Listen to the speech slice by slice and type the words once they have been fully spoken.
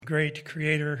great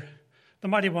Creator, the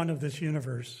mighty one of this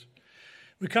universe.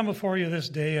 We come before you this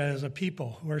day as a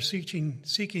people who are seeking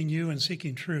you and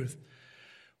seeking truth.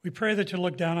 We pray that you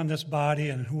look down on this body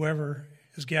and whoever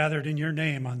is gathered in your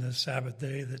name on this Sabbath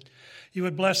day, that you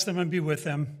would bless them and be with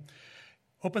them,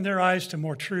 open their eyes to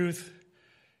more truth,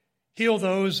 heal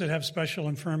those that have special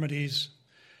infirmities,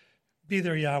 be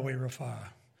their Yahweh Rapha.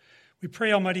 We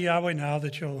pray, Almighty Yahweh, now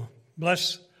that you'll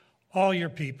bless all your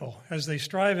people as they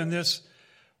strive in this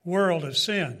world of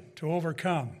sin to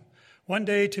overcome, one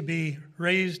day to be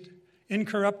raised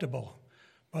incorruptible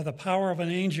by the power of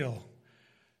an angel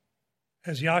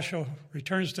as Yahshua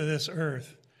returns to this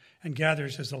earth and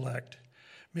gathers his elect.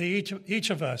 May each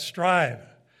of us strive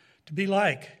to be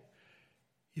like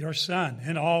your Son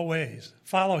in all ways,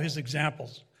 follow his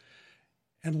examples,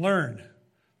 and learn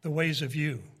the ways of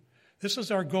you. This is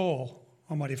our goal,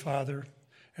 Almighty Father,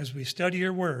 as we study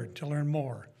your word to learn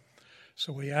more.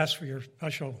 So we ask for your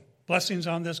special blessings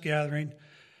on this gathering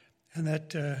and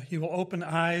that you will open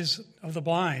eyes of the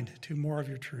blind to more of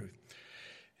your truth.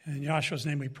 In Yahshua's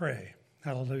name we pray.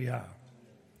 Hallelujah.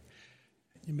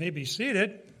 You may be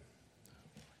seated.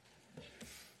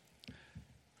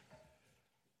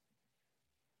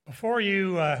 Before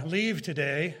you leave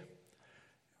today,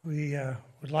 we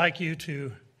would like you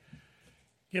to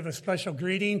give a special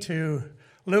greeting to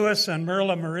Louis and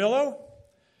Merla Murillo,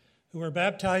 who were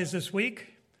baptized this week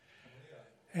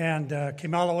and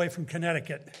came all the way from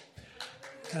Connecticut.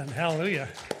 And hallelujah.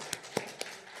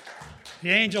 The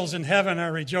angels in heaven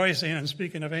are rejoicing, and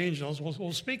speaking of angels,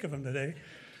 we'll speak of them today.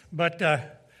 But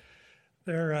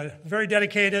they're very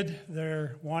dedicated.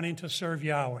 They're wanting to serve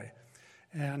Yahweh.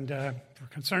 And for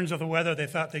concerns of the weather, they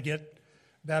thought they'd get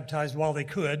baptized while they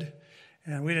could.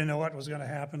 And we didn't know what was going to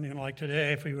happen, like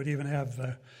today, if we would even have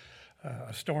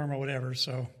a storm or whatever.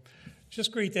 So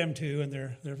just greet them too, and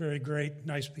they're very great,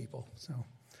 nice people. So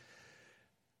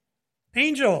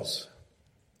angels.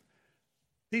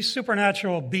 These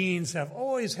supernatural beings have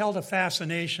always held a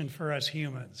fascination for us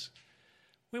humans.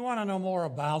 We want to know more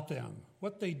about them,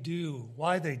 what they do,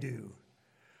 why they do.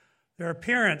 Their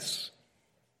appearance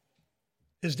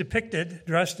is depicted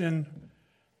dressed in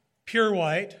pure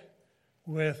white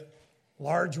with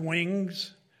large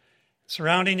wings,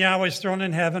 surrounding Yahweh's throne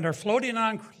in heaven, or floating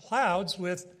on clouds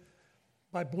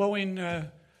by blowing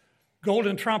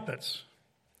golden trumpets.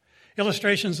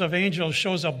 Illustrations of angels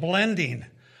shows a blending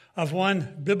of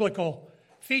one biblical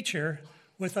feature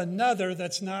with another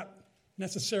that's not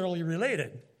necessarily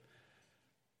related.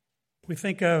 We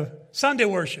think of Sunday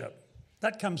worship.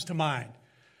 That comes to mind.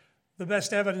 The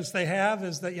best evidence they have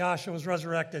is that Yahshua was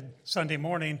resurrected Sunday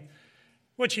morning,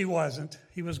 which he wasn't.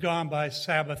 He was gone by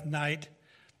Sabbath night,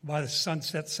 by the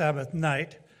sunset Sabbath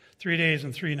night, 3 days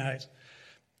and 3 nights.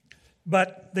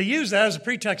 But they use that as a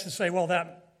pretext to say, well,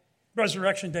 that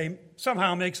resurrection day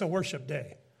somehow makes a worship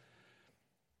day.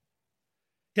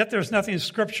 Yet there's nothing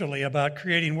scripturally about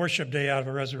creating worship day out of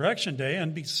a resurrection day.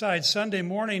 And besides, Sunday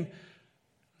morning,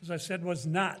 as I said, was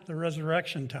not the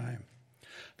resurrection time.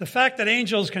 The fact that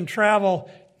angels can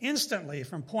travel instantly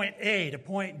from point A to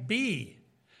point B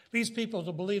leads people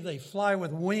to believe they fly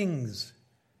with wings.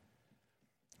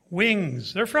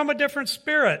 Wings. They're from a different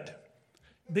spirit,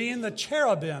 being the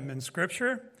cherubim in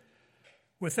Scripture.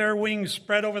 With their wings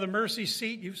spread over the mercy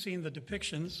seat, you've seen the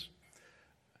depictions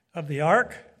of the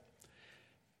ark.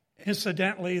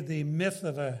 Incidentally, the myth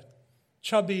of a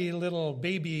chubby little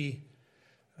baby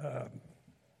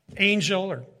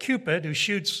angel or Cupid who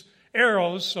shoots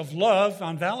arrows of love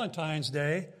on Valentine's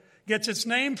Day gets its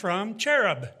name from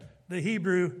cherub, the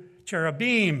Hebrew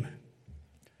cherubim.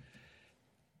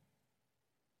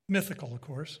 Mythical, of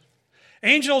course.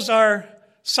 Angels are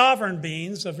sovereign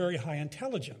beings of very high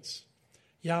intelligence.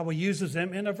 Yahweh uses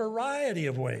them in a variety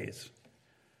of ways.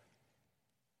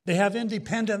 They have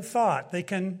independent thought. They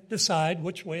can decide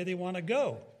which way they want to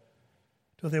go.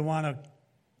 Do they want to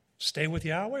stay with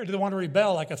Yahweh, or do they want to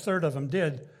rebel like a third of them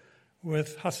did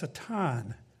with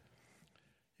Hasatan?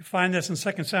 You find this in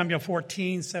 2 Samuel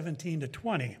 14, 17 to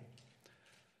 20.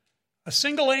 A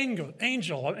single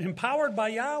angel empowered by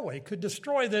Yahweh could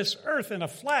destroy this earth in a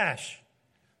flash.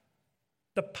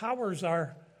 The powers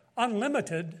are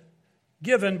unlimited,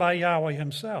 given by Yahweh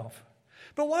himself.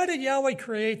 But why did Yahweh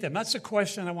create them? That's the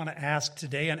question I want to ask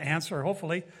today and answer,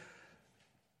 hopefully,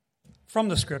 from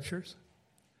the Scriptures.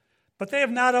 But they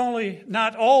have not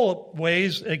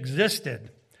always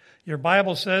existed. Your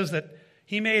Bible says that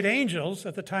he made angels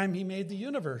at the time he made the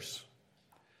universe.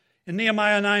 In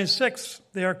Nehemiah 9:6,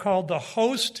 they are called the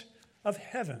host of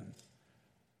heaven.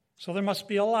 So there must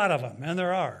be a lot of them, and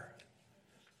there are.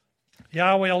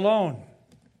 Yahweh alone.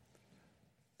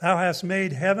 Thou hast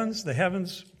made heavens, the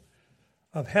heavens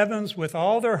of heavens with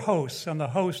all their hosts, and the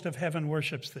host of heaven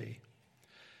worships thee.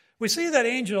 We see that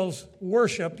angels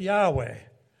worship Yahweh,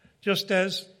 just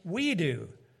as we do.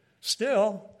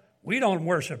 Still, we don't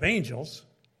worship angels.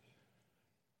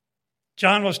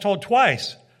 John was told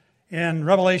twice in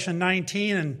Revelation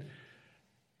 19 and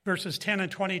verses 10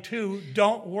 and 22,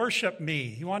 don't worship me.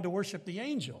 He wanted to worship the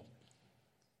angel.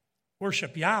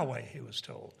 Worship Yahweh, he was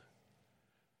told.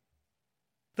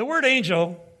 The word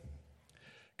angel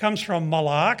comes from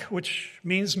malak, which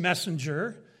means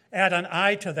messenger. Add an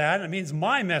I to that, and it means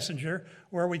my messenger,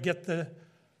 where we get the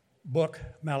book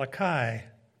Malachi.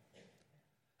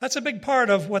 That's a big part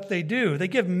of what they do. They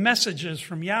give messages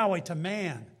from Yahweh to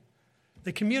man.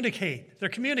 They communicate. They're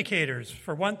communicators,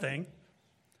 for one thing.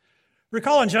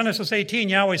 Recall in Genesis 18,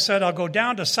 Yahweh said, I'll go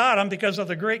down to Sodom because of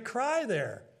the great cry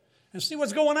there and see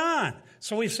what's going on.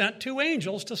 So he sent 2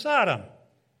 angels to Sodom.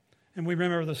 And we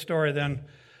remember the story then,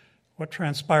 what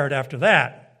transpired after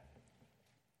that.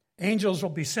 Angels will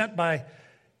be sent by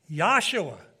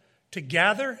Yahshua to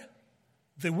gather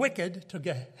the wicked to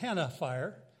Gehenna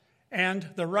fire and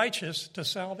the righteous to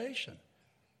salvation.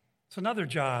 It's another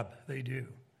job they do.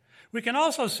 We can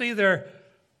also see their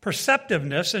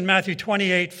perceptiveness in Matthew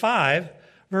 28:5,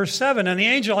 verse 7. And the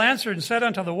angel answered and said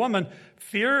unto the woman,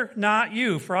 fear not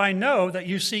you, for I know that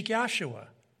you seek Yahshua.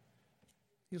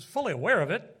 He was fully aware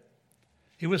of it.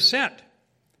 He was sent,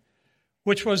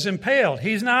 which was impaled.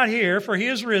 He's not here, for he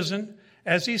is risen,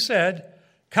 as he said,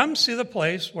 come see the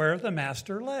place where the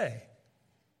master lay.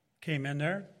 Came in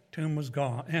there, tomb was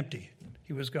gone, empty.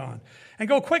 He was gone. And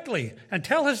go quickly and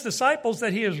tell his disciples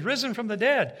that he is risen from the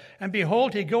dead. And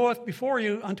behold, he goeth before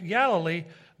you unto Galilee.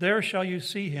 There shall you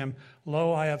see him.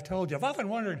 Lo, I have told you. I've often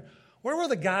wondered, where were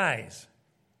the guys?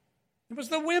 It was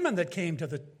the women that came to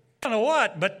the, I don't know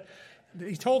what, but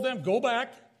he told them, go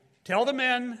back, tell the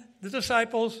men, the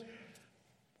disciples,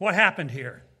 what happened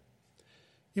here.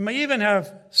 You may even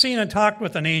have seen and talked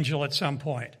with an angel at some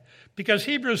point, because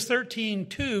Hebrews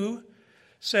 13:2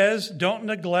 says, don't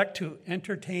neglect to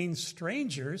entertain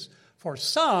strangers, for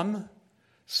some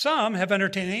have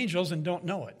entertained angels and don't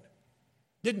know it,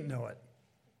 didn't know it.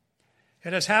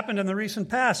 It has happened in the recent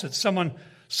past that someone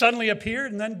suddenly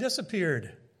appeared and then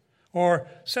disappeared, or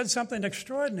said something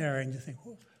extraordinary, and you think,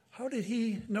 well, how did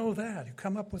he know that? Who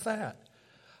come up with that?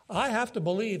 I have to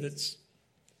believe it's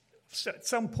at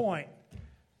some point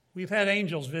we've had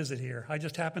angels visit here. I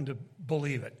just happen to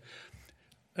believe it.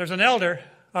 There's an elder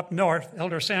up north,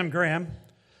 Elder Sam Graham,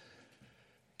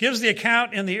 gives the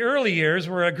account in the early years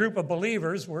where a group of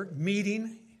believers were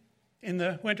meeting in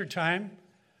the wintertime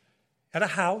at a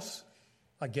house,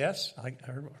 I guess,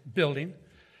 or building,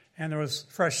 and there was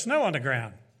fresh snow on the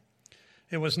ground.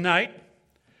 It was night,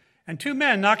 and 2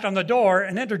 men knocked on the door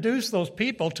and introduced those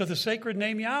people to the sacred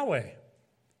name Yahweh.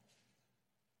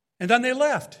 And then they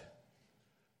left.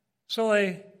 So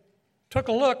they took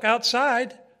a look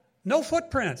outside, no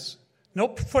footprints. No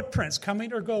footprints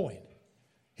coming or going.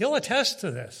 He'll attest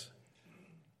to this.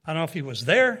 I don't know if he was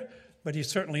there, but he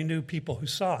certainly knew people who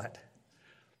saw it.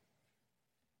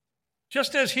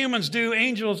 Just as humans do,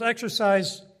 angels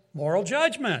exercise moral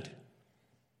judgment.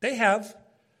 They have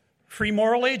free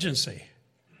moral agency.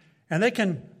 And they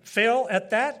can fail at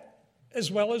that as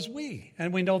well as we.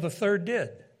 And we know the third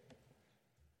did.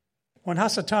 When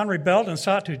Hasatan rebelled and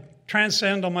sought to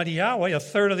transcend Almighty Yahweh, a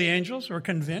third of the angels were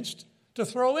convinced to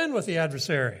throw in with the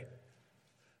adversary.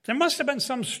 There must have been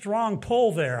some strong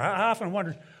pull there. I often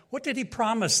wondered, what did he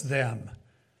promise them?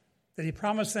 Did he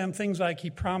promise them things like he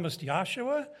promised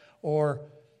Yahshua or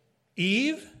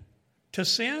Eve to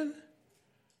sin?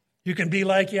 You can be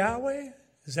like Yahweh?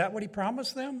 Is that what he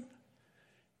promised them?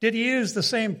 Did he use the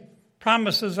same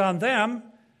promises on them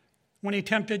when he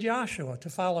tempted Yahshua to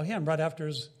follow him right after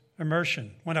his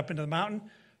immersion? Went up into the mountain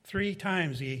 3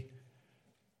 times he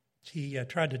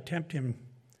tried to tempt him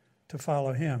to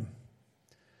follow him.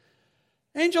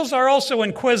 Angels are also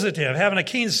inquisitive, having a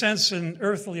keen sense in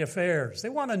earthly affairs. They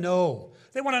want to know.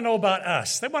 They want to know about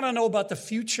us. They want to know about the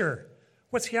future.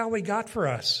 What's Yahweh got for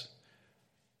us?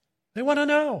 They want to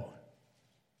know.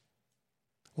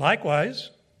 Likewise,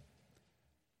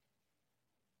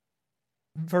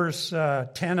 verse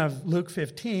 10 of Luke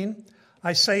 15,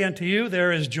 I say unto you,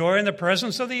 there is joy in the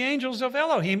presence of the angels of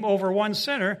Elohim over one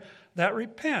sinner that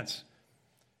repents.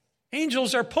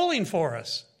 Angels are pulling for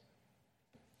us.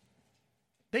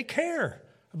 They care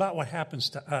about what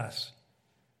happens to us.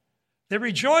 They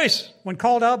rejoice when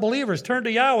called out believers turn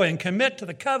to Yahweh and commit to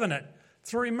the covenant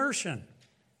through immersion.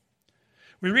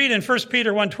 We read in 1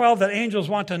 Peter 1:12 that angels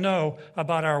want to know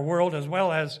about our world as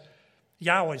well as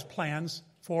Yahweh's plans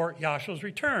for Yahshua's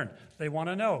return. They want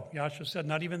to know. Yahshua said,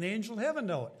 not even the angels in heaven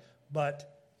know it,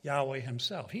 but Yahweh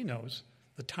himself. He knows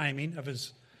the timing of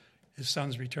his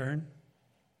son's return.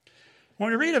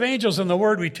 When we read of angels in the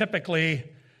Word, we typically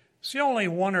see only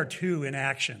one or two in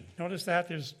action. Notice that?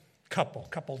 There's a couple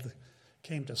that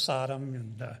came to Sodom,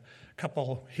 and a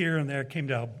couple here and there came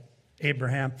to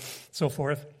Abraham, so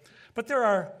forth. But there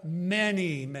are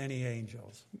many, many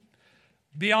angels.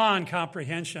 Beyond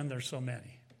comprehension, there's so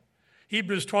many.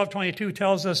 Hebrews 12:22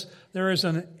 tells us there is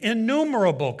an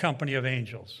innumerable company of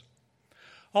angels.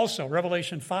 Also,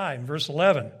 Revelation 5, verse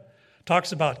 11,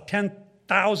 talks about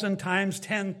 10,000 times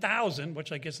 10,000,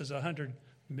 which I guess is 100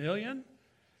 million.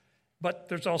 But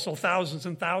there's also thousands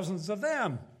and thousands of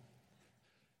them.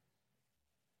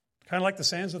 Kind of like the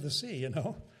sands of the sea, you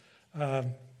know.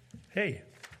 Hey,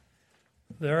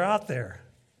 they're out there.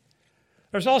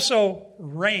 There's also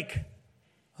rank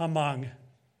among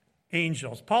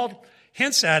angels. Paul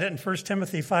hints at it in 1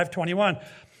 Timothy 5:21.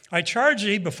 I charge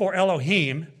thee before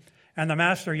Elohim and the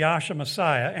Master Yahshua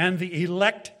Messiah and the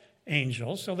elect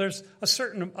angels. So there's a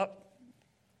certain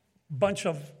bunch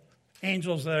of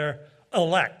angels that are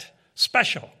elect,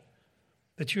 special,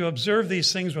 that you observe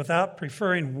these things without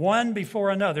preferring one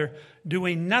before another,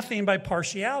 doing nothing by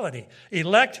partiality.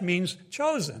 Elect means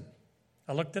chosen.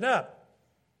 I looked it up.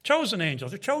 Chosen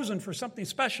angels. They're chosen for something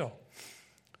special.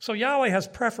 So Yahweh has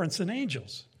preference in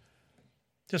angels,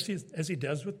 just as he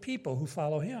does with people who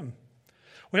follow him.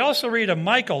 We also read of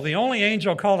Michael, the only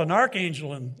angel called an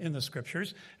archangel in the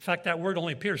Scriptures. In fact, that word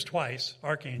only appears twice,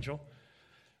 archangel.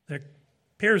 It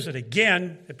appears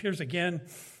again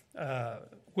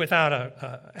without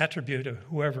an attribute of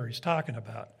whoever he's talking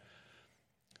about.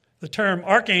 The term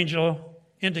archangel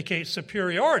indicates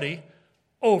superiority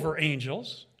over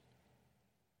angels.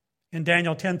 In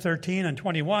Daniel 10:13 and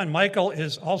 21, Michael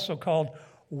is also called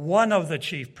one of the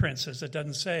chief princes. It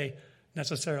doesn't say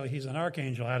necessarily he's an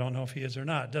archangel. I don't know if he is or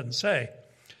not. It doesn't say.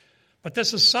 But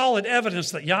this is solid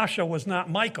evidence that Yahshua was not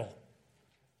Michael,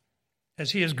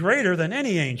 as he is greater than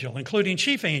any angel, including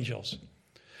chief angels.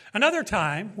 Another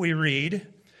time we read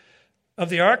of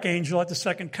the archangel at the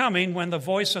second coming, when the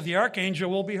voice of the archangel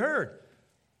will be heard.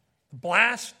 The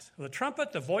blast of the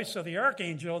trumpet, the voice of the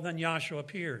archangel, then Yahshua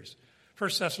appears.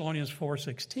 1 Thessalonians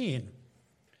 4:16.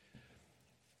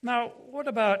 Now, what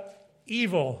about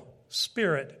evil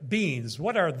spirit beings?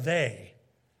 What are they?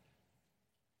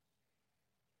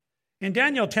 In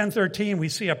Daniel 10:13, we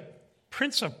see a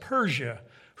prince of Persia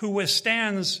who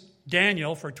withstands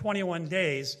Daniel for 21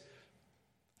 days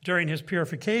during his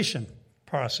purification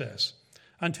process,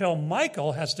 until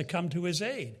Michael has to come to his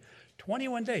aid.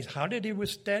 21 days. How did he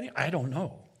withstand him? I don't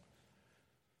know.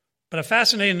 But a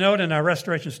fascinating note in our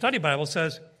Restoration Study Bible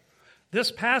says, this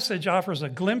passage offers a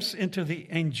glimpse into the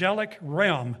angelic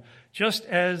realm. Just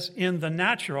as in the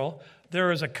natural,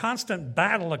 there is a constant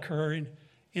battle occurring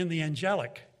in the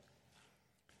angelic.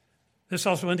 This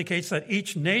also indicates that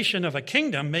each nation of a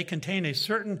kingdom may contain a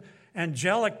certain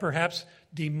angelic, perhaps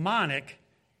demonic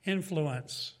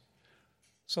influence.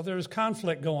 So there's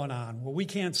conflict going on. Well, we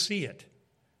can't see it.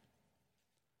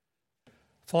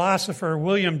 Philosopher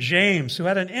William James, who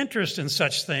had an interest in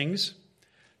such things,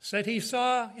 said he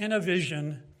saw in a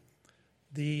vision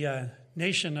the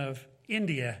nation of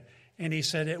India, and he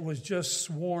said it was just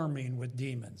swarming with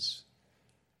demons.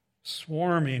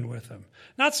 Swarming with them.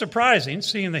 Not surprising,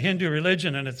 seeing the Hindu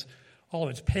religion and all of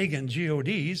its pagan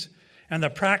gods, and the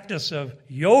practice of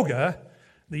yoga,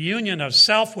 the union of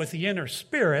self with the inner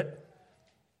spirit,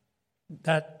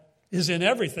 that is in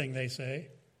everything, they say,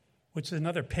 which is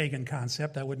another pagan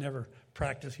concept. I would never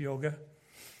practice yoga.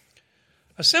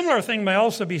 A similar thing may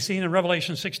also be seen in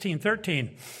Revelation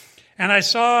 16:13. And I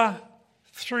saw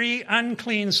 3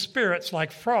 unclean spirits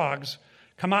like frogs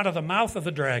come out of the mouth of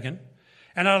the dragon,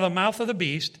 and out of the mouth of the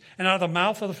beast, and out of the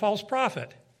mouth of the false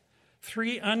prophet.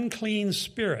 3 unclean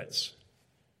spirits.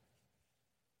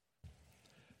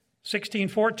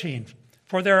 16:14.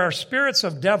 For there are spirits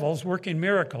of devils working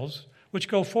miracles, which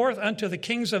go forth unto the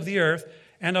kings of the earth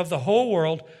and of the whole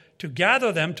world, to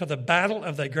gather them to the battle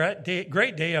of the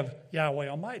great day of Yahweh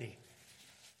Almighty.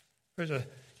 There's an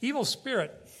evil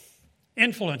spirit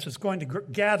influence that's going to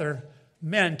gather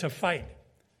men to fight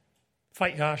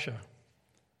Yahshua.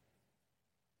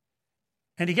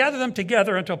 And he gathered them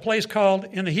together into a place called,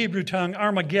 in the Hebrew tongue,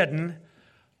 Armageddon.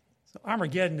 So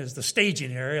Armageddon is the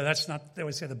staging area. That's not, they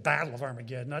always say the battle of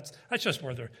Armageddon. That's just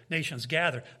where the nations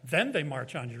gather. Then they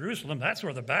march on Jerusalem. That's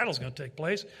where the battle's going to take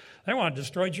place. They want to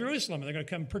destroy Jerusalem, and they're going to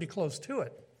come pretty close to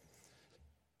it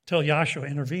till Yahshua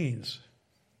intervenes.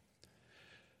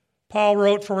 Paul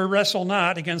wrote, for we wrestle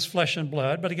not against flesh and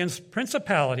blood, but against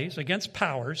principalities, against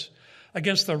powers,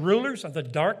 against the rulers of the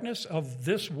darkness of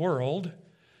this world,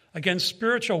 against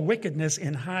spiritual wickedness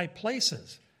in high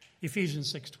places.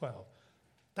 Ephesians 6:12.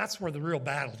 That's where the real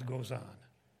battle goes on.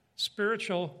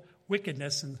 Spiritual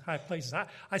wickedness in high places.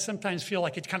 I sometimes feel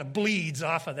like it kind of bleeds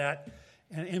off of that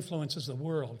and influences the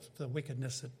world, the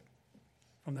wickedness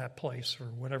from that place or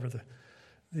whatever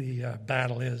the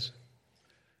battle is.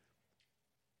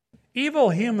 Evil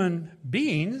human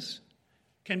beings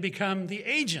can become the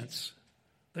agents,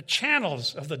 the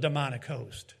channels of the demonic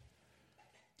host.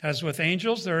 As with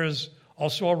angels, there is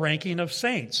also a ranking of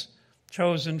saints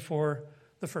chosen for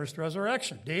the first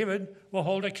resurrection. David will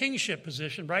hold a kingship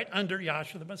position right under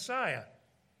Yahshua the Messiah.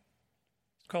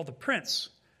 It's called the Prince,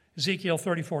 Ezekiel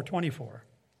 34:24.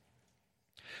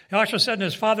 Yahshua said, in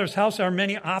his Father's house are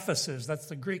many offices. That's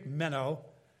the Greek meno.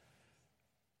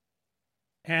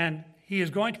 And he is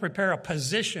going to prepare a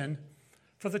position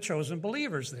for the chosen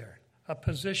believers there. A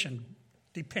position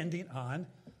depending on,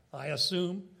 I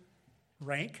assume,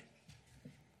 rank.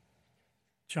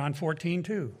 John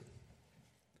 14:2.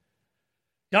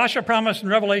 Yahshua promised in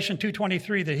Revelation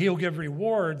 2:23 that he'll give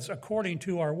rewards according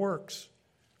to our works.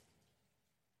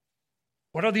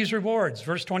 What are these rewards?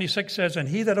 Verse 26 says, and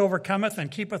he that overcometh and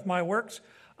keepeth my works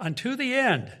unto the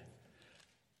end,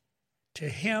 to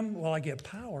him will I give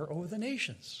power over the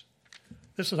nations.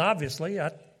 This is obviously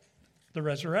at the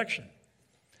resurrection.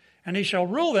 And he shall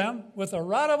rule them with a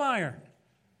rod of iron.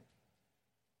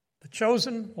 The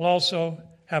chosen will also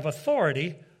have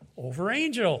authority over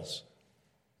angels.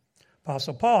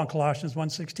 Apostle Paul in Colossians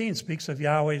 1:16 speaks of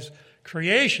Yahweh's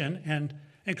creation and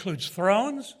includes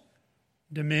thrones,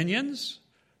 dominions,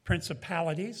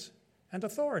 principalities, and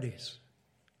authorities.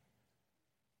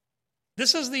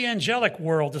 This is the angelic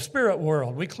world, the spirit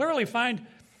world. We clearly find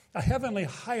a heavenly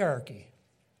hierarchy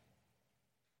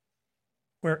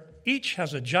where each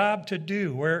has a job to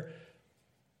do, where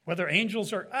whether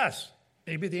angels or us,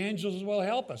 maybe the angels will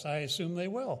help us. I assume they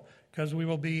will, because we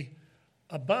will be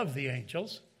above the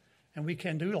angels, and we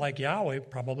can do like Yahweh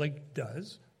probably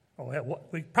does. I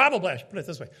should put it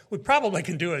this way. We probably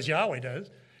can do as Yahweh does,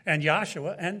 and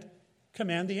Yahshua, and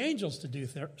command the angels to do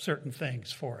certain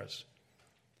things for us,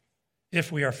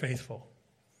 if we are faithful.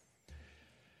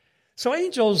 So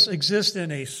angels exist in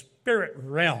a spirit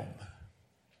realm.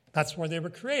 That's where they were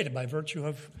created by virtue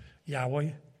of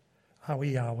Yahweh, how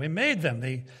Yahweh made them.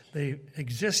 They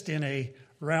exist in a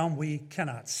realm we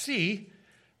cannot see,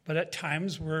 but at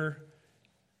times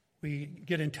we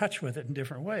get in touch with it in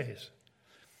different ways.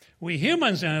 We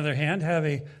humans, on the other hand, have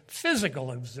a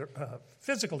physical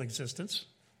existence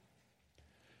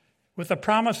with the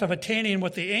promise of attaining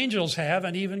what the angels have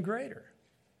and even greater.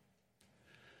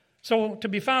 So to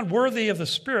be found worthy of the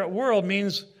spirit world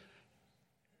means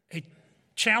a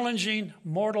challenging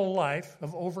mortal life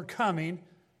of overcoming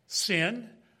sin,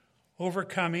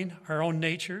 overcoming our own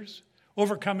natures,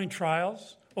 overcoming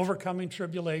trials, overcoming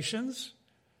tribulations,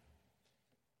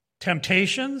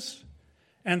 temptations,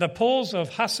 and the pulls of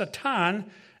Hasatan,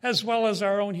 as well as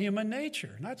our own human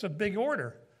nature. And that's a big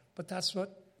order, but that's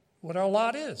what our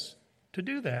lot is, to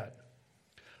do that.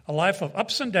 A life of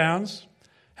ups and downs,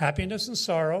 happiness and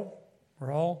sorrow,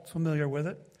 we're all familiar with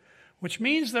it, which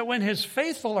means that when his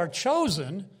faithful are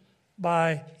chosen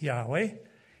by Yahweh,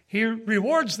 he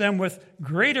rewards them with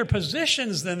greater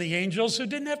positions than the angels who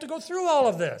didn't have to go through all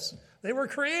of this. They were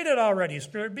created already,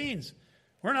 spirit beings.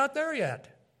 We're not there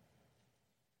yet.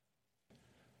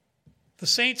 The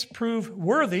saints prove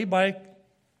worthy by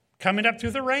coming up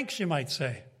through the ranks, you might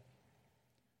say,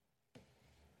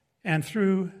 and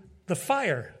through the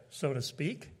fire, so to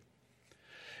speak.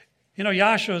 You know,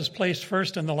 Yahshua is placed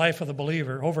first in the life of the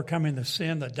believer, overcoming the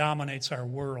sin that dominates our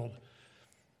world.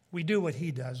 We do what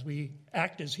he does. We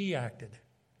act as he acted.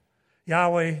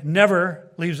 Yahweh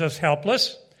never leaves us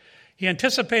helpless. He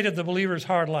anticipated the believer's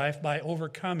hard life by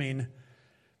overcoming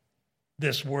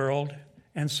this world,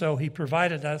 and so he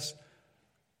provided us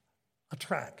a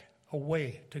track, a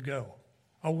way to go,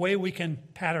 a way we can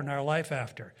pattern our life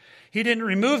after. He didn't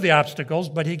remove the obstacles,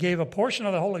 but he gave a portion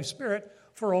of the Holy Spirit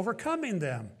for overcoming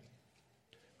them.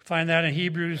 Find that in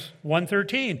Hebrews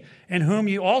 1:13, in whom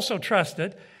you also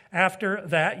trusted, after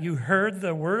that you heard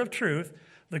the word of truth,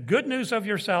 the good news of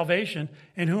your salvation,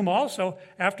 in whom also,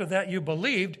 after that you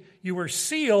believed, you were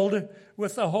sealed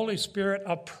with the Holy Spirit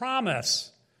of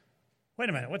promise. Wait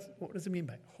a minute, what does it mean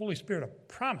by Holy Spirit of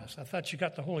promise? I thought you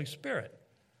got the Holy Spirit,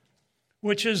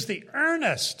 which is the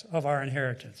earnest of our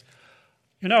inheritance.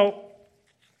 You know,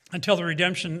 until the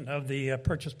redemption of the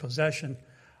purchased possession,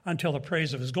 until the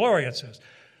praise of his glory, it says.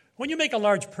 When you make a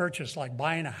large purchase, like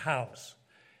buying a house,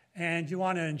 and you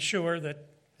want to ensure that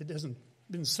it hasn't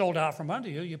been sold out from under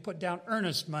you, you put down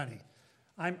earnest money.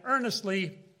 I'm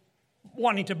earnestly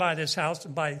wanting to buy this house,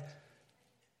 and by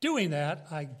doing that,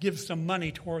 I give some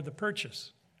money toward the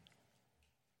purchase.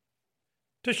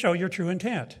 to show your true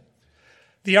intent.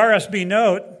 The RSB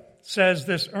note says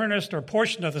this earnest or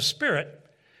portion of the Spirit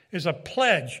is a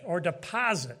pledge or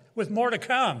deposit with more to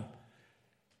come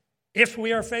if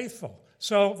we are faithful.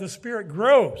 So the Spirit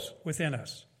grows within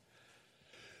us.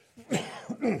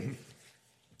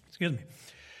 Excuse me.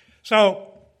 So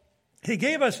he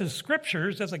gave us his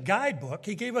scriptures as a guidebook.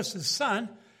 He gave us his Son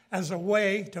as a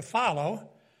way to follow,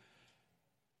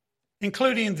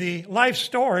 including the life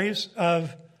stories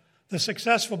of the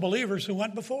successful believers who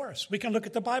went before us. We can look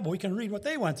at the Bible. We can read what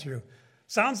they went through.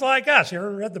 Sounds like us. You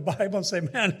ever read the Bible and say,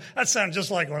 man, that sounds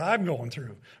just like what I'm going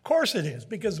through? Of course it is,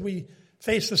 because we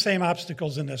face the same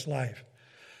obstacles in this life.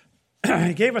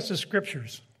 He gave us the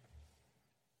scriptures,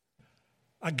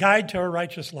 a guide to a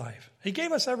righteous life. He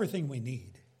gave us everything we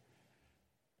need.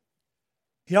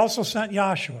 He also sent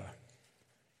Joshua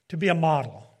to be a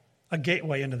model, a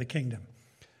gateway into the kingdom.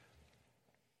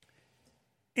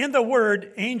 In the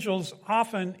Word, angels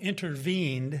often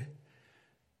intervened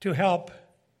to help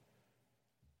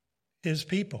his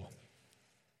people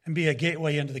and be a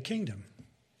gateway into the kingdom.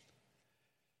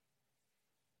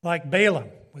 Like Balaam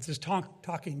with his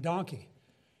talking donkey.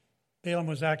 Balaam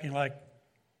was acting like,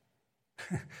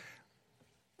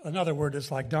 another word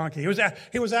is like donkey.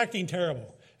 He was acting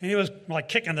terrible. And he was like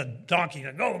kicking the donkey,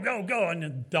 go, go, go, and the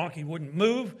donkey wouldn't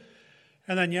move.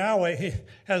 And then Yahweh,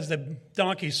 as the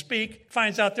donkey speak,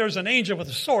 finds out there's an angel with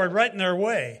a sword right in their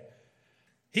way.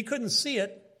 He couldn't see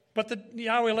it, but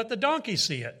Yahweh let the donkey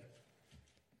see it.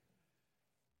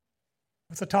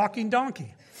 With a talking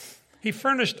donkey. He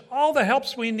furnished all the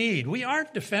helps we need. We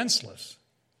aren't defenseless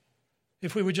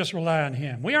if we would just rely on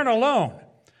him. We aren't alone.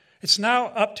 It's now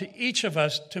up to each of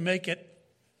us to make it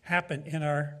happen in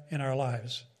our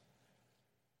lives.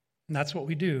 And that's what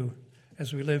we do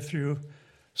as we live through.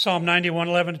 Psalm 91,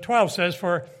 11-12 says,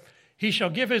 "For he shall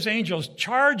give his angels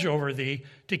charge over thee,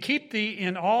 to keep thee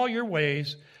in all your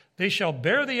ways. They shall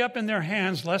bear thee up in their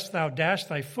hands, lest thou dash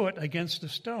thy foot against a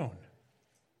stone."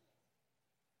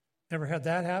 Ever had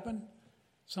that happen?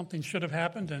 Something should have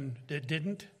happened and it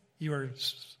didn't. You were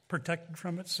protected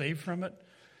from it, saved from it.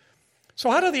 So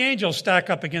how do the angels stack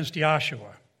up against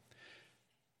Joshua?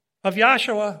 Of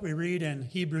Joshua, we read in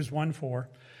Hebrews 1:4,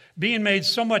 being made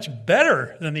so much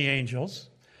better than the angels,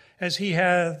 as he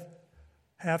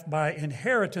hath by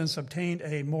inheritance obtained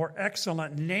a more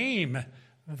excellent name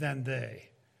than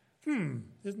they.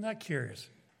 Isn't that curious?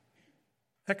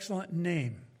 Excellent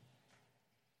name.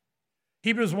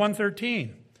 Hebrews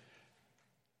 1:13.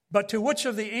 But to which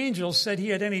of the angels said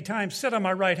he at any time, sit on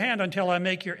my right hand until I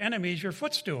make your enemies your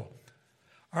footstool?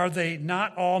 Are they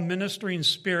not all ministering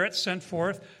spirits sent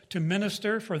forth to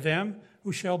minister for them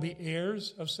who shall be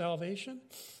heirs of salvation?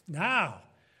 Now,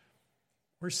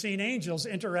 we're seeing angels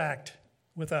interact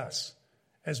with us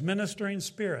as ministering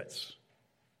spirits.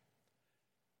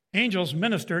 Angels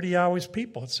minister to Yahweh's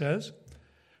people, it says,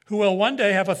 who will one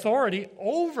day have authority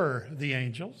over the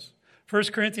angels.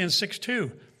 1 Corinthians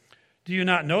 6:2. Do you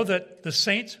not know that the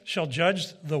saints shall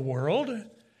judge the world?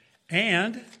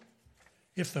 And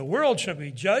if the world shall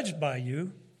be judged by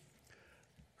you,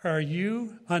 are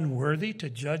you unworthy to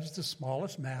judge the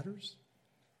smallest matters?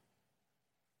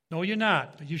 Know you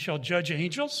not that you shall judge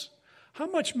angels? How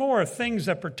much more things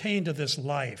that pertain to this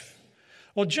life?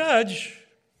 Well, judge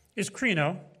is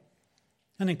krino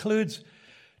and includes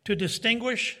to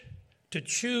distinguish, to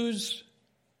choose,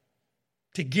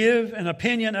 to give an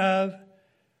opinion of.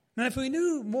 And if we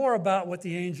knew more about what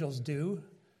the angels do,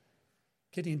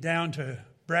 getting down to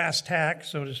brass tacks,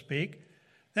 so to speak,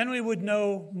 then we would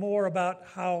know more about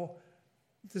how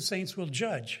the saints will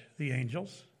judge the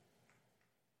angels.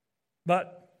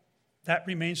 But that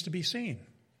remains to be seen.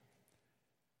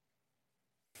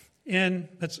 In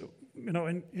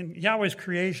Yahweh's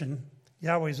creation,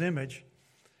 Yahweh's image,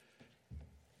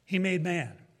 he made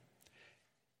man.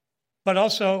 But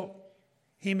also,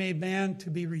 he made man to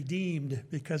be redeemed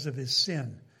because of his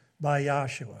sin by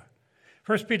Yahshua.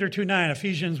 1 Peter 2:9,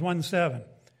 Ephesians 1:7.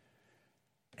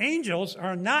 Angels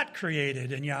are not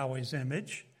created in Yahweh's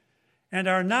image and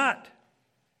are not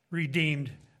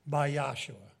redeemed by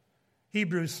Yahshua.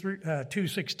 Hebrews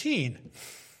 2:16.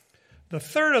 The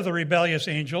third of the rebellious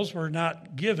angels were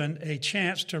not given a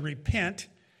chance to repent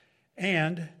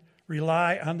and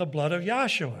rely on the blood of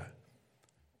Yahshua.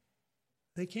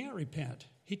 They can't repent.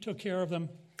 He took care of them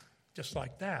just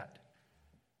like that.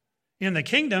 In the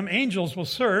kingdom, angels will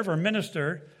serve or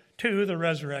minister to the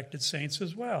resurrected saints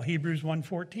as well. Hebrews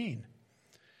 1:14.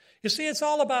 You see, it's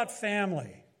all about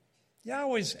family.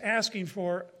 Yahweh's asking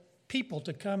for people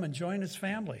to come and join his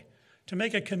family, to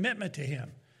make a commitment to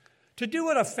him, to do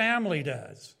what a family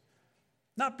does,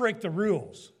 not break the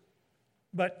rules,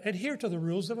 but adhere to the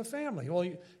rules of a family. Well,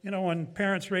 when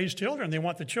parents raise children, they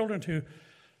want the children to,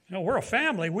 we're a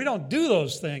family. We don't do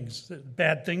those things,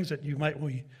 bad things that you might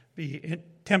be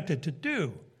tempted to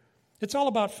do. It's all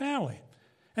about family.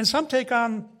 And sons take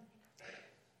on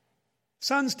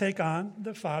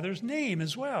the father's name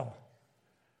as well.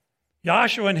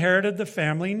 Joshua inherited the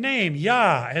family name,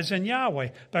 Yah, as in Yahweh,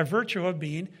 by virtue of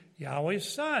being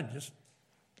Yahweh's son. Just,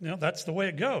 that's the way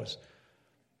it goes.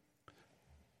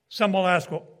 Some will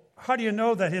ask, well, how do you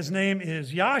know that his name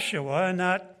is Yahshua and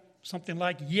not something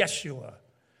like Yeshua?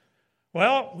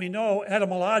 Well, we know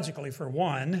etymologically for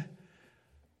one,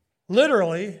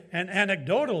 literally and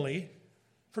anecdotally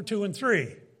for 2 and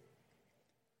 3.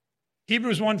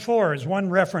 Hebrews 1:4 is one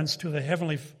reference to the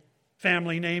heavenly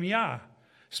family name Yah.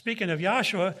 Speaking of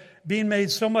Yahshua being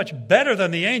made so much better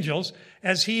than the angels,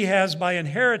 as he has by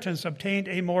inheritance obtained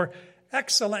a more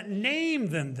excellent name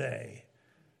than they,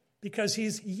 because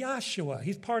he's Yahshua.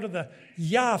 He's part of the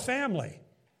Yah family.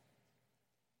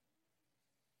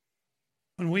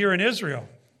 When we were in Israel,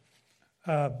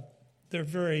 they're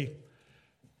very,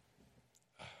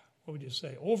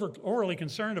 overly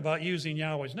concerned about using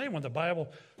Yahweh's name when the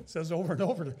Bible says over and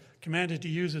over commanded to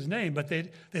use his name, but they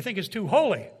think it's too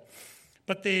holy.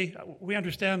 But we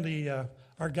understand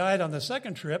our guide on the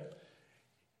second trip,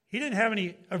 he didn't have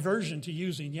any aversion to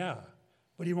using Yah,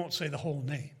 but he won't say the whole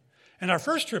name. And our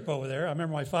first trip over there, I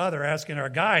remember my father asking our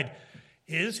guide,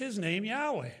 is his name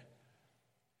Yahweh?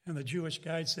 And the Jewish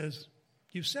guide says,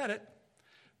 you said it,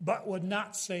 but would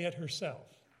not say it herself.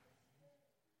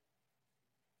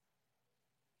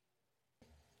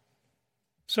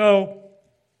 So,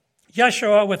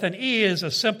 Yeshua with an E is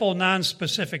a simple,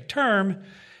 non-specific term,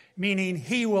 meaning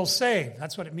he will save.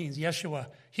 That's what it means, Yeshua,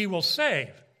 he will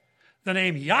save. The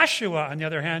name Yahshua, on the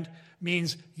other hand,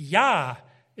 means Yah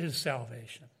is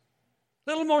salvation. A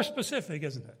little more specific,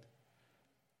 isn't it?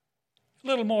 A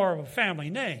little more of a family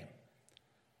name.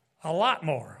 A lot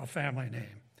more a family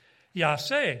name. Yah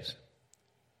saves.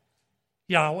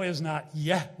 Yahweh is not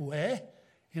Yahweh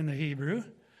in the Hebrew.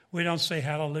 We don't say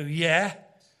hallelujah.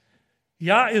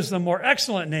 Yah is the more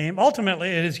excellent name. Ultimately,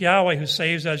 it is Yahweh who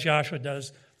saves as Joshua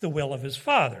does the will of his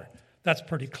Father. That's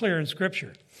pretty clear in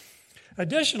Scripture.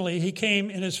 Additionally, he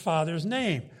came in his Father's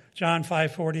name, John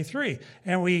 5:43.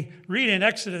 And we read in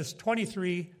Exodus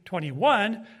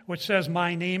 23:21, which says,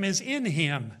 my name is in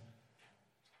him.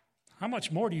 How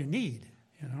much more do you need,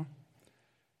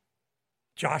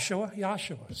 Joshua,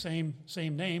 Yahshua,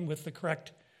 same name with the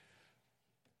correct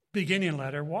beginning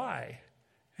letter, Y,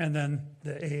 and then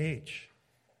the AH.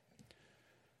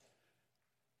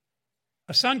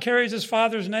 A son carries his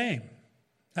father's name.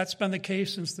 That's been the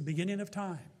case since the beginning of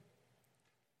time.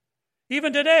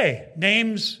 Even today,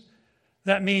 names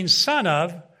that mean son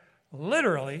of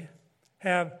literally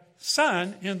have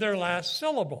son in their last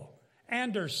syllable.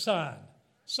 Anders'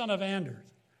 son of Anders.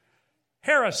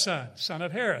 Harris' son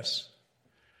of Harris.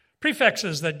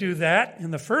 Prefixes that do that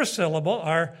in the first syllable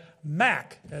are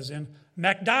Mac, as in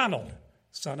MacDonald,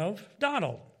 son of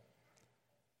Donald.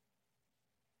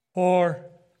 Or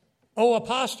O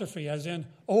apostrophe, as in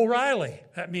O'Reilly.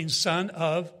 That means son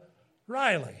of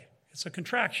Riley. It's a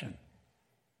contraction.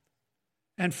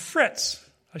 And Fitz,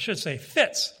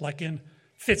 like in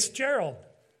Fitzgerald.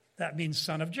 That means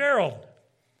son of Gerald.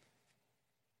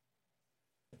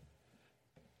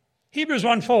 Hebrews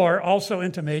 1:4 also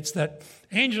intimates that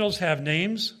angels have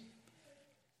names,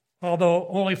 although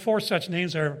only 4 such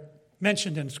names are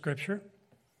mentioned in Scripture.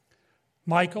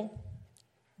 Michael,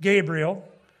 Gabriel,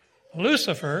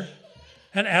 Lucifer,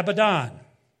 and Abaddon,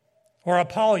 or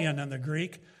Apollyon in the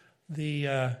Greek,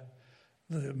 the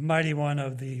mighty one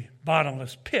of the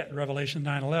bottomless pit, Revelation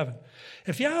 9:11.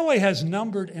 If Yahweh has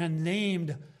numbered and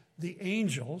named the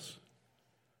angels,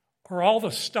 or all the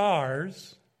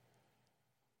stars,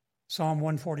 Psalm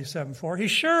 147:4, he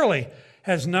surely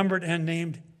has numbered and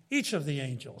named each of the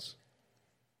angels.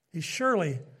 He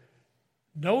surely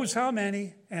knows how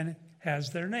many and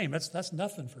has their name. That's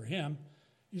nothing for him.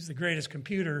 He's the greatest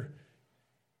computer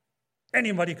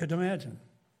anybody could imagine.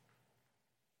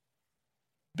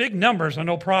 Big numbers are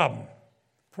no problem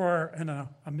for an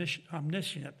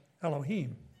omniscient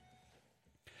Elohim.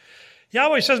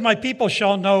 Yahweh says, my people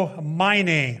shall know my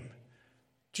name.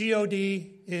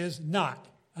 G-O-D is not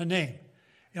a name.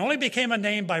 It only became a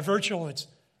name by virtue of its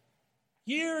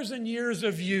years and years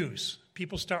of use.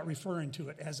 People start referring to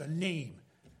it as a name.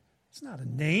 It's not a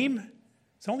name.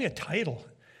 It's only a title.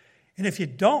 And if you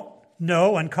don't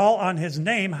know and call on his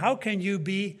name, how can you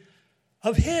be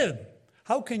of him?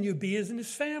 How can you be in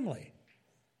his family?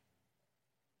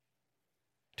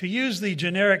 To use the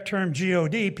generic term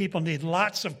G-O-D, people need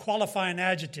lots of qualifying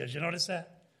adjectives. You notice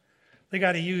that? They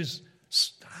got to use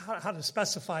how to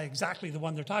specify exactly the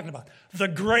one they're talking about. The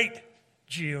great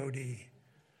G-O-D.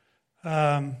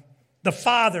 The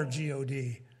Father,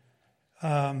 G-O-D.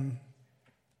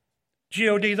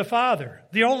 G-O-D, the Father.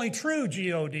 The only true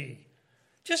G-O-D.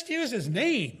 Just use his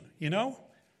name,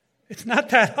 It's not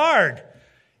that hard.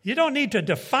 You don't need to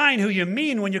define who you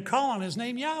mean when you call on his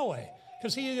name Yahweh,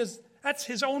 because that's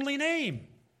his only name.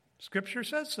 Scripture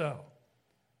says so.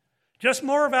 Just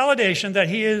more validation that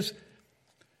he is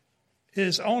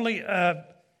only a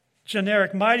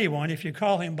generic mighty one if you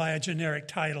call him by a generic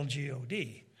title,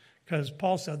 G-O-D. Because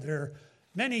Paul said there are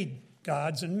many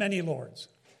gods and many lords.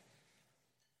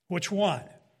 Which one?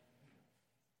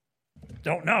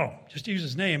 Don't know. Just use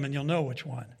his name and you'll know which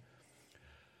one.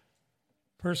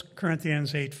 1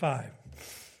 Corinthians 8:5.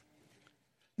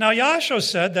 Now Yahshua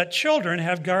said that children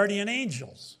have guardian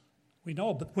angels. We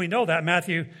know that,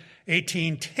 Matthew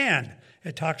 18:10.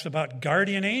 It talks about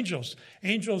guardian angels.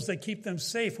 Angels that keep them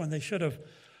safe when they should have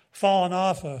fallen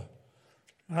off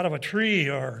out of a tree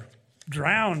or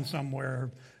drowned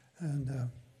somewhere.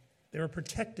 And they were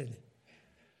protected.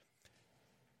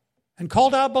 And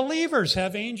called out believers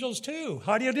have angels too.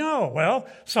 How do you know? Well,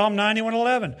 Psalm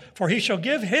 91:11. For he shall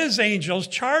give his angels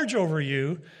charge over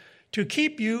you to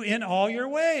keep you in all your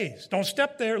ways. Don't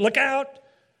step there. Look out.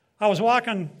 I was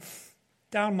walking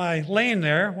down my lane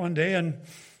there one day and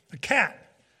a cat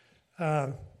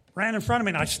ran in front of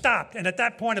me and I stopped. And at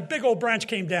that point, a big old branch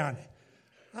came down.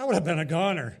 I would have been a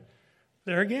goner.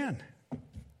 There again.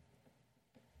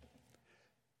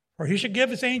 Or he should give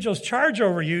his angels charge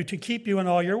over you to keep you in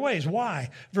all your ways.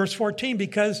 Why? Verse 14,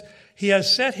 because he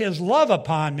has set his love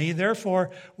upon me,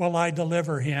 therefore will I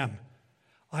deliver him.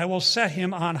 I will set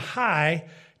him on high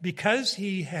because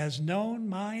he has known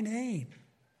my name.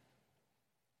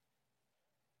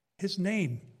 His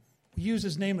name. We use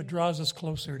his name, it draws us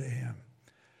closer to him.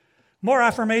 More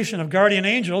affirmation of guardian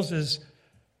angels is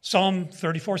Psalm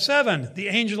 34:7. The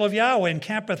angel of Yahweh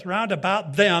encampeth round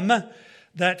about them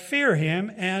that fear him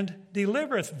and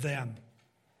delivereth them.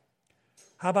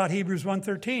 How about Hebrews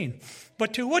 1:13?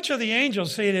 But to which of the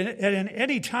angels say at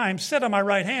any time, sit on my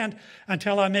right hand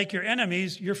until I make your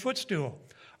enemies your footstool?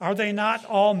 Are they not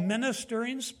all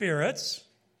ministering spirits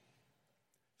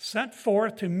sent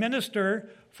forth to minister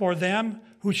for them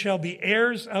who shall be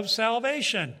heirs of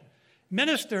salvation?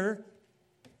 Minister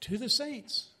to the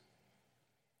saints.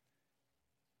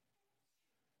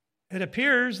 It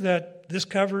appears that this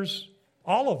covers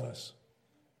all of us.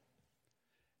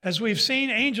 As we've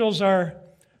seen, angels are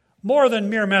more than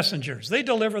mere messengers. They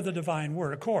deliver the divine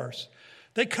word, of course.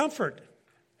 They comfort,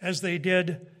 as they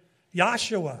did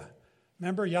Yahshua.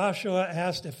 Remember, Yahshua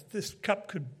asked if this cup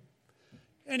could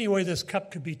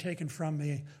be taken from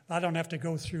me. I don't have to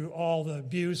go through all the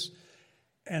abuse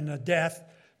and the death.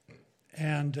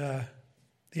 And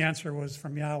the answer was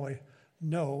from Yahweh,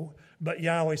 no. But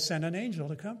Yahweh sent an angel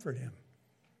to comfort him.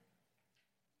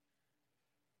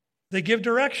 They give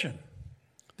direction.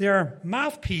 They are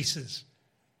mouthpieces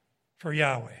for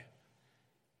Yahweh.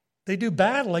 They do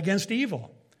battle against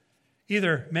evil,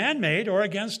 either man-made or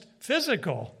against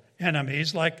physical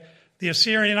enemies like the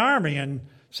Assyrian army in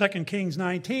 2 Kings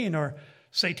 19, or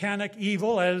satanic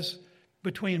evil as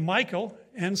between Michael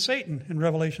and Satan in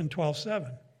Revelation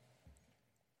 12:7.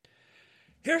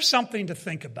 Here's something to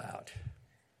think about.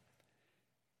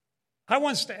 I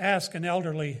once asked an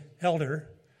elder,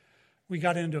 we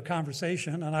got into a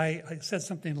conversation, and I said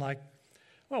something like,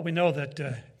 well, we know that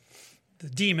the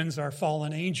demons are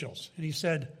fallen angels. And he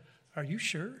said, are you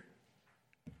sure?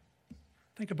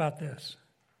 Think about this.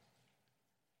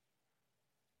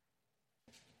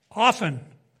 Often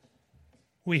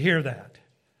we hear that.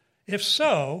 If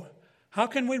so, how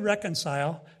can we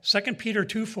reconcile 2 Peter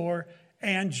 2:4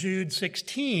 and Jude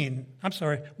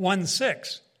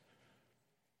 1:6?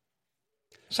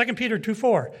 2 Peter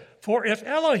 2:4. For if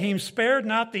Elohim spared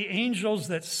not the angels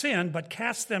that sinned, but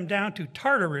cast them down to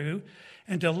Tartaru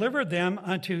and delivered them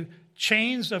unto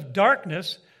chains of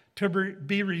darkness to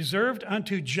be reserved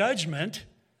unto judgment.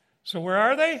 So where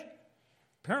are they?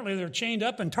 Apparently they're chained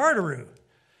up in Tartaru.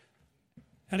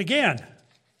 And again,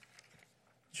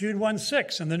 Jude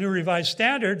 1:6 in the New Revised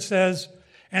Standard says,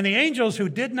 and the angels who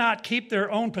did not keep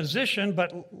their own position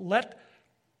but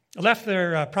left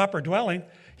their proper dwelling,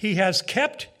 he has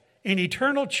kept in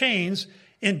eternal chains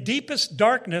in deepest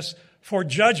darkness for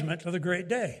judgment of the great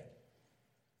day.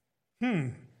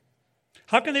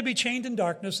 How can they be chained in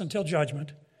darkness until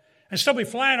judgment and still be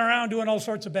flying around doing all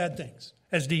sorts of bad things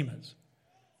as demons,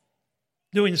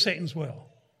 doing Satan's will?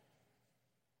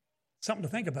 Something to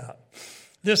think about.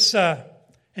 This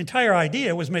entire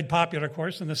idea was made popular, of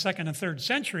course, in the 2nd and 3rd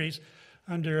centuries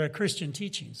under Christian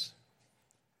teachings.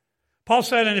 Paul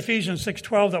said in Ephesians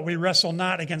 6:12 that we wrestle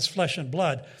not against flesh and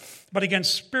blood, but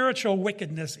against spiritual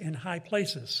wickedness in high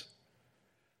places.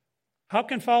 How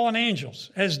can fallen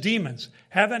angels, as demons,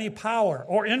 have any power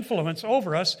or influence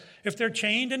over us if they're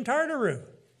chained in Tartarus?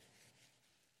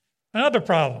 Another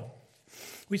problem.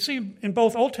 We see in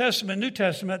both Old Testament and New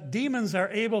Testament, demons are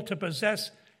able to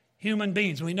possess human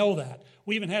beings. We know that.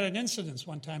 We even had an incident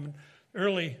one time in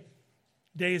early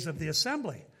days of the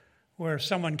assembly where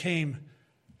someone came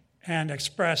and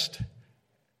expressed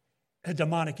a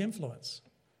demonic influence.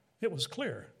 It was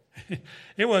clear.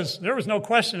 There was no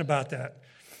question about that.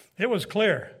 It was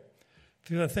clear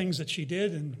through the things that she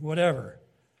did and whatever.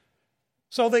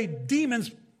 So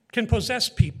demons can possess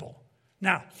people.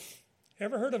 Now,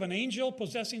 ever heard of an angel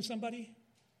possessing somebody?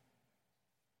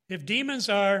 If demons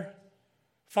are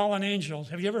fallen angels,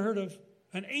 have you ever heard of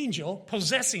an angel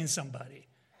possessing somebody?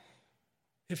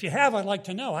 If you have, I'd like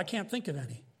to know. I can't think of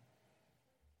any.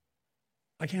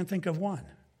 I can't think of one.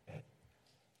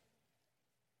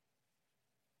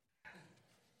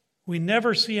 We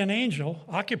never see an angel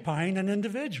occupying an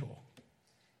individual.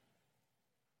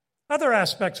 Other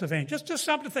aspects of angels, just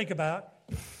something to think about.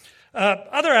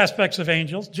 Other aspects of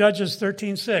angels, Judges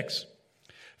 13:6.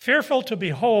 Fearful to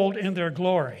behold in their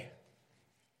glory.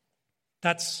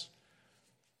 That's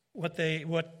what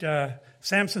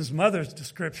Samson's mother's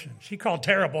description. She called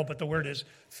terrible, but the word is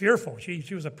fearful.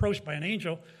 She was approached by an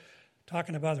angel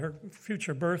talking about her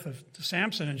future birth of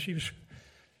Samson, and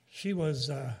she was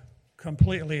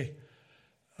completely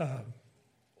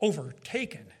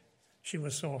overtaken. She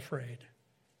was so afraid.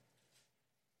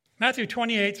 Matthew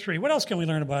 28:3. What else can we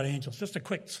learn about angels? Just a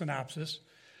quick synopsis.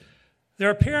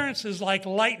 Their appearance is like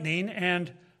lightning,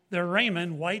 and their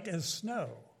raiment white as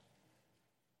snow.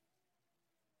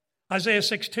 Isaiah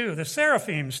 6:2. The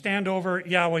seraphim stand over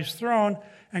Yahweh's throne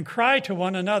and cry to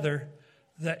one another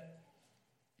that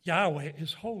Yahweh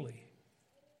is holy.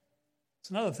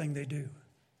 It's another thing they do.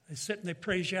 They sit and they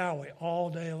praise Yahweh all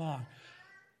day long.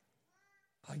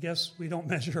 I guess we don't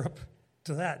measure up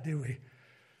to that, do we?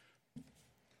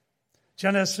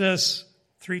 Genesis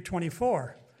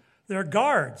 3:24. They're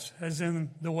guards, as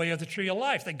in the way of the tree of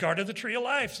life. They guarded the tree of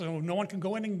life, so no one can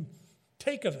go in and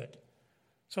take of it.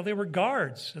 So they were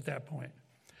guards at that point.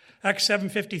 Acts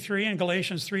 7:53 and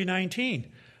Galatians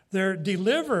 3:19. They're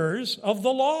deliverers of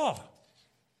the law.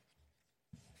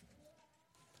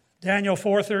 Daniel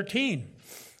 4:13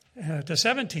 to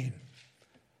 17.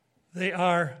 They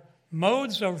are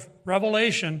modes of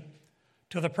revelation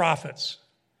to the prophets.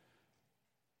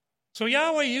 So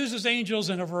Yahweh uses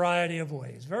angels in a variety of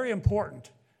ways. Very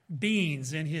important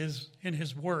beings in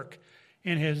his work,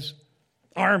 in his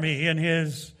army, in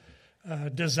his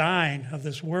design of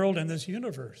this world and this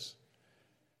universe.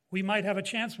 We might have a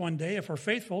chance one day, if we're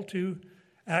faithful, to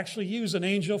actually use an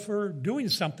angel for doing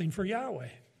something for Yahweh.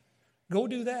 Go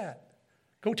do that.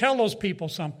 Go tell those people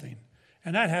something.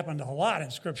 And that happened a lot in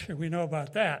Scripture. We know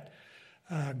about that.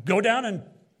 Go down and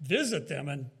visit them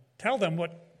and tell them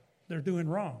what they're doing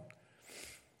wrong.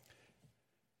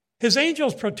 His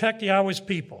angels protect Yahweh's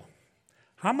people.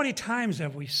 How many times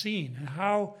have we seen, and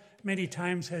how many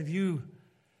times have you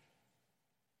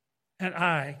and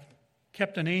I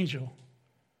kept an angel,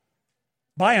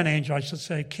 by an angel, I should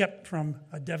say, kept from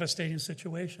a devastating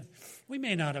situation? We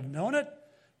may not have known it.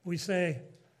 We say,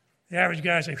 the average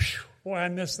guy say, boy, I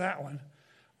missed that one.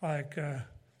 Like a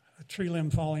tree limb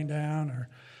falling down or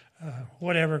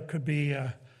whatever could be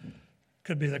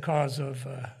the cause of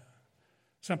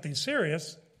something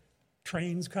serious.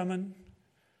 Trains coming.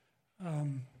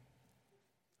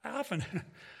 I've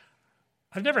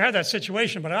never had that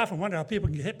situation, but I often wonder how people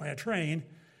can get hit by a train.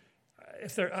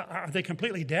 Are they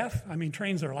completely deaf? I mean,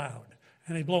 trains are loud,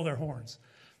 and they blow their horns.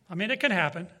 I mean, it can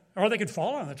happen. Or they could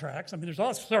fall on the tracks. I mean, there's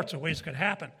all sorts of ways it could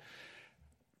happen.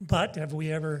 But have we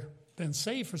ever been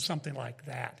saved for something like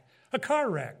that? A car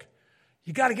wreck.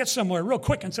 You got to get somewhere real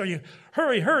quick, and so you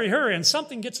hurry, and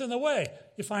something gets in the way.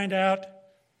 You find out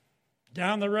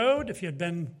down the road, if you had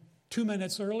been 2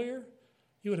 minutes earlier,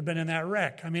 you would have been in that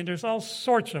wreck. I mean, there's all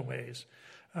sorts of ways.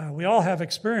 We all have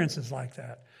experiences like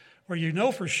that, where you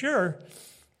know for sure,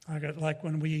 like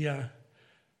when we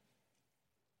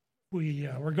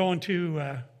were going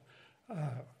to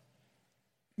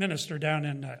minister down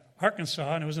in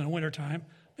Arkansas, and it was in the wintertime.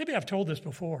 Maybe I've told this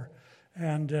before.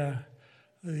 And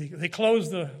they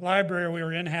closed the library we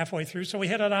were in halfway through, so we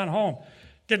headed on home.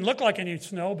 Didn't look like any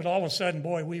snow, but all of a sudden,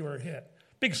 boy, we were hit.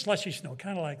 Big slushy snow,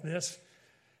 kind of like this,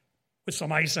 with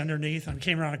some ice underneath. And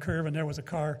came around a curve, and there was a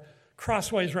car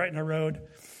crossways right in the road.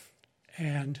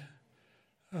 And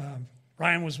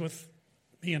Ryan was with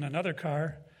me in another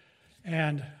car.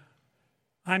 And,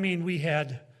 I mean, we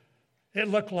had It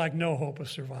looked like no hope of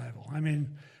survival. I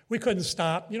mean, we couldn't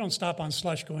stop. You don't stop on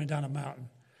slush going down a mountain.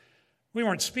 We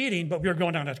weren't speeding, but we were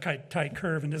going down a tight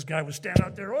curve, and this guy was standing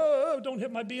out there, oh, don't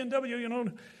hit my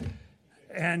BMW,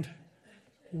 And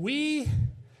we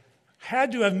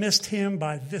had to have missed him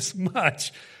by this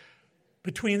much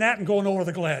between that and going over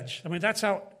the ledge. I mean, that's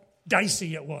how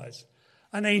dicey it was.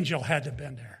 An angel had to have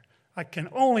been there. I can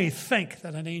only think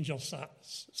that an angel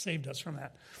saved us from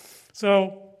that.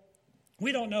 So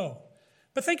we don't know.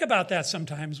 But think about that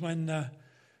sometimes when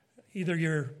either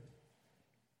you're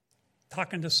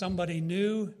talking to somebody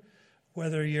new,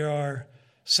 whether you're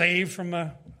saved from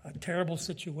a terrible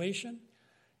situation.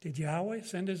 Did Yahweh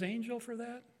send his angel for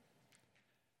that?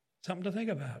 Something to think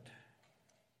about.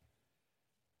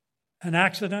 An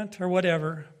accident or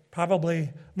whatever,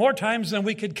 probably more times than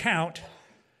we could count.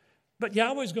 But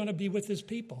Yahweh's going to be with his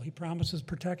people. He promises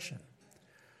protection.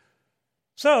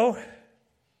 So,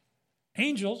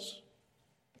 angels,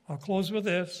 I'll close with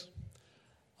this,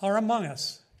 are among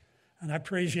us. And I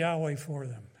praise Yahweh for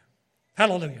them.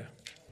 Hallelujah.